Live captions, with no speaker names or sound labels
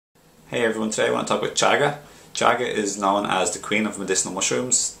Hey everyone, today I want to talk about chaga. Chaga is known as the queen of medicinal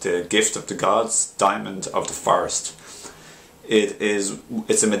mushrooms, the gift of the gods, diamond of the forest.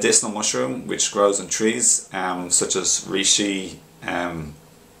 It's a medicinal mushroom which grows on trees such as reishi, maitaake,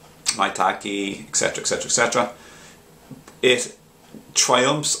 etc, etc, etc. It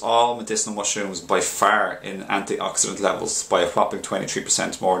triumphs all medicinal mushrooms by far in antioxidant levels by a whopping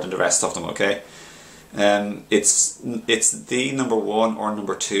 23% more than the rest of them, okay? It's the number one or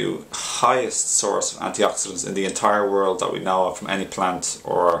number two highest source of antioxidants in the entire world that we know of from any plant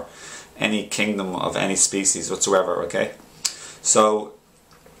or any kingdom of any species whatsoever, okay? So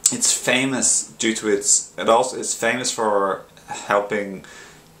it's famous due to it's famous for helping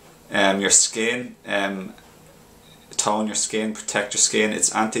your skin, tone your skin, protect your skin.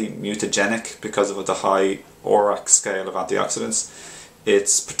 It's anti-mutagenic because of the high ORAC scale of antioxidants.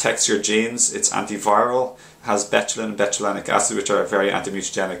 It protects your genes, it's antiviral, has betulin and betulinic acid, which are very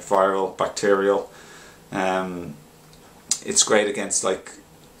anti-mutagenic, viral, bacterial. It's great against, like,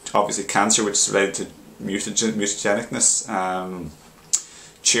 obviously cancer, which is related to mutagenicness.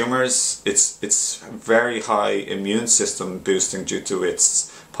 Tumors, it's very high immune system boosting due to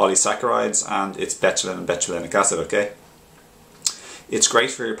its polysaccharides and its betulin and betulinic acid, okay? It's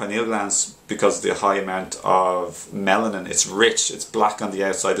great for your pineal glands because of the high amount of melanin. It's rich, it's black on the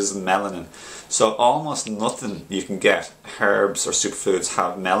outside, this is melanin. So almost nothing you can get, herbs or superfoods,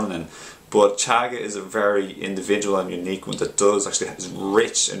 have melanin. But chaga is a very individual and unique one that is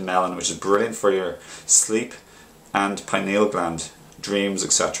rich in melanin, which is brilliant for your sleep and pineal gland, dreams,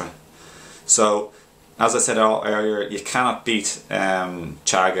 etc. So, as I said earlier, you cannot beat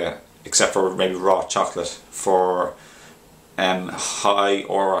chaga except for maybe raw chocolate for high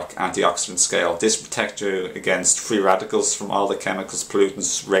ORAC antioxidant scale. This protects you against free radicals from all the chemicals,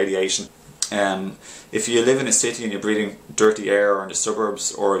 pollutants, radiation. If you live in a city and you're breathing dirty air or in the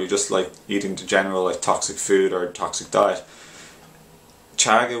suburbs, or you just like eating the general like toxic food or toxic diet,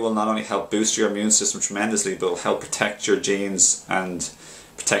 chaga will not only help boost your immune system tremendously, but will help protect your genes and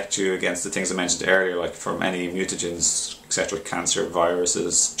protect you against the things I mentioned earlier, like from any mutagens, etc., cancer,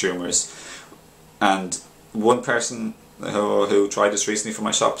 viruses, tumors. And one person who tried this recently from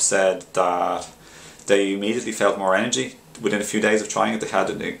my shop said that they immediately felt more energy. Within a few days of trying it, they had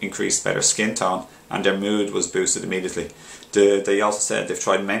an increased better skin tone and their mood was boosted immediately. They also said they've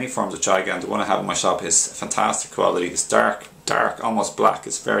tried many forms of chaga, and the one I have in my shop is fantastic quality. It's dark, almost black.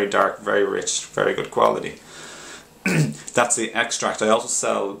 It's very dark, very rich, very good quality. That's the extract. I also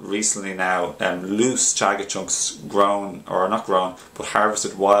sell recently now loose chaga chunks, grown, or not grown, but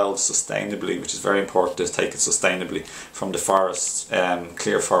harvested wild sustainably, which is very important to take it sustainably from the forests,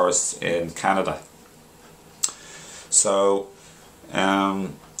 clear forests in Canada. So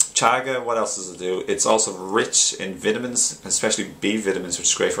chaga, what else does it do? It's also rich in vitamins, especially B vitamins, which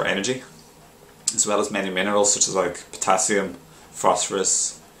is great for energy, as well as many minerals such as like potassium,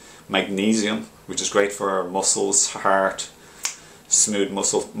 phosphorus, magnesium, which is great for muscles, heart, smooth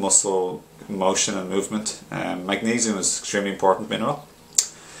muscle motion and movement. Magnesium is an extremely important mineral.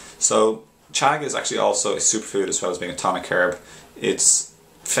 So chaga is actually also a superfood as well as being a tonic herb. It's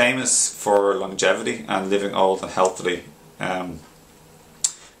famous for longevity and living old and healthily.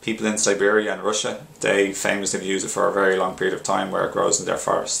 People in Siberia and Russia, they famously have used it for a very long period of time where it grows in their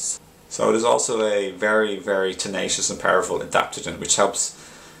forests. So it is also a very, very tenacious and powerful adaptogen, which helps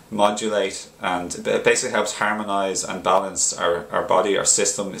modulate and it basically helps harmonize and balance our body, our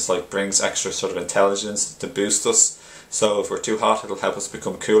system. It's like brings extra sort of intelligence to boost us. So if we're too hot, it'll help us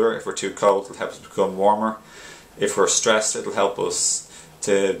become cooler. If we're too cold, it'll help us become warmer. If we're stressed, it'll help us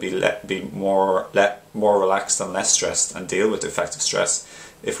to be more relaxed and less stressed and deal with the effects of stress.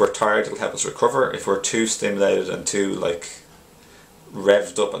 If we're tired, it'll help us recover. If we're too stimulated and too like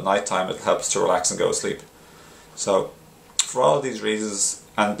revved up at night time, it'll help us to relax and go to sleep. So for all of these reasons,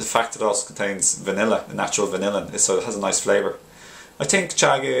 and the fact it also contains vanilla, natural vanillin, so it has a nice flavour, I think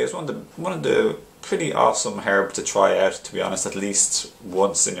chaga is one of the pretty awesome herb to try out, to be honest, at least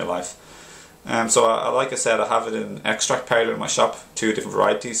once in your life. So like I said, I have it in extract powder in my shop, 2 different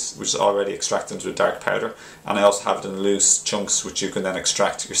varieties, which is already extracted into a dark powder, and I also have it in loose chunks which you can then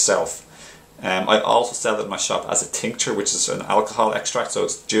extract yourself. I also sell it in my shop as a tincture, which is an alcohol extract, so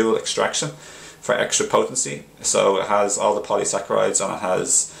it's dual extraction for extra potency. So it has all the polysaccharides and it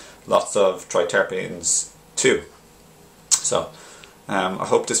has lots of triterpenes too. So I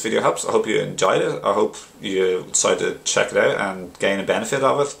hope this video helps. I hope you enjoyed it. I hope you decide to check it out and gain a benefit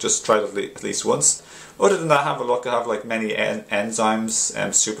of it. Just try it at least once. Other than that, have a look. I have like many enzymes,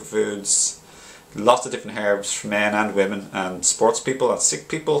 superfoods, lots of different herbs for men and women and sports people and sick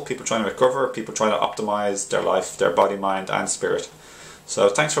people, people trying to recover, people trying to optimize their life, their body, mind and spirit. So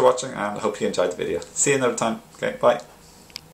thanks for watching, and I hope you enjoyed the video. See you another time. Okay, bye.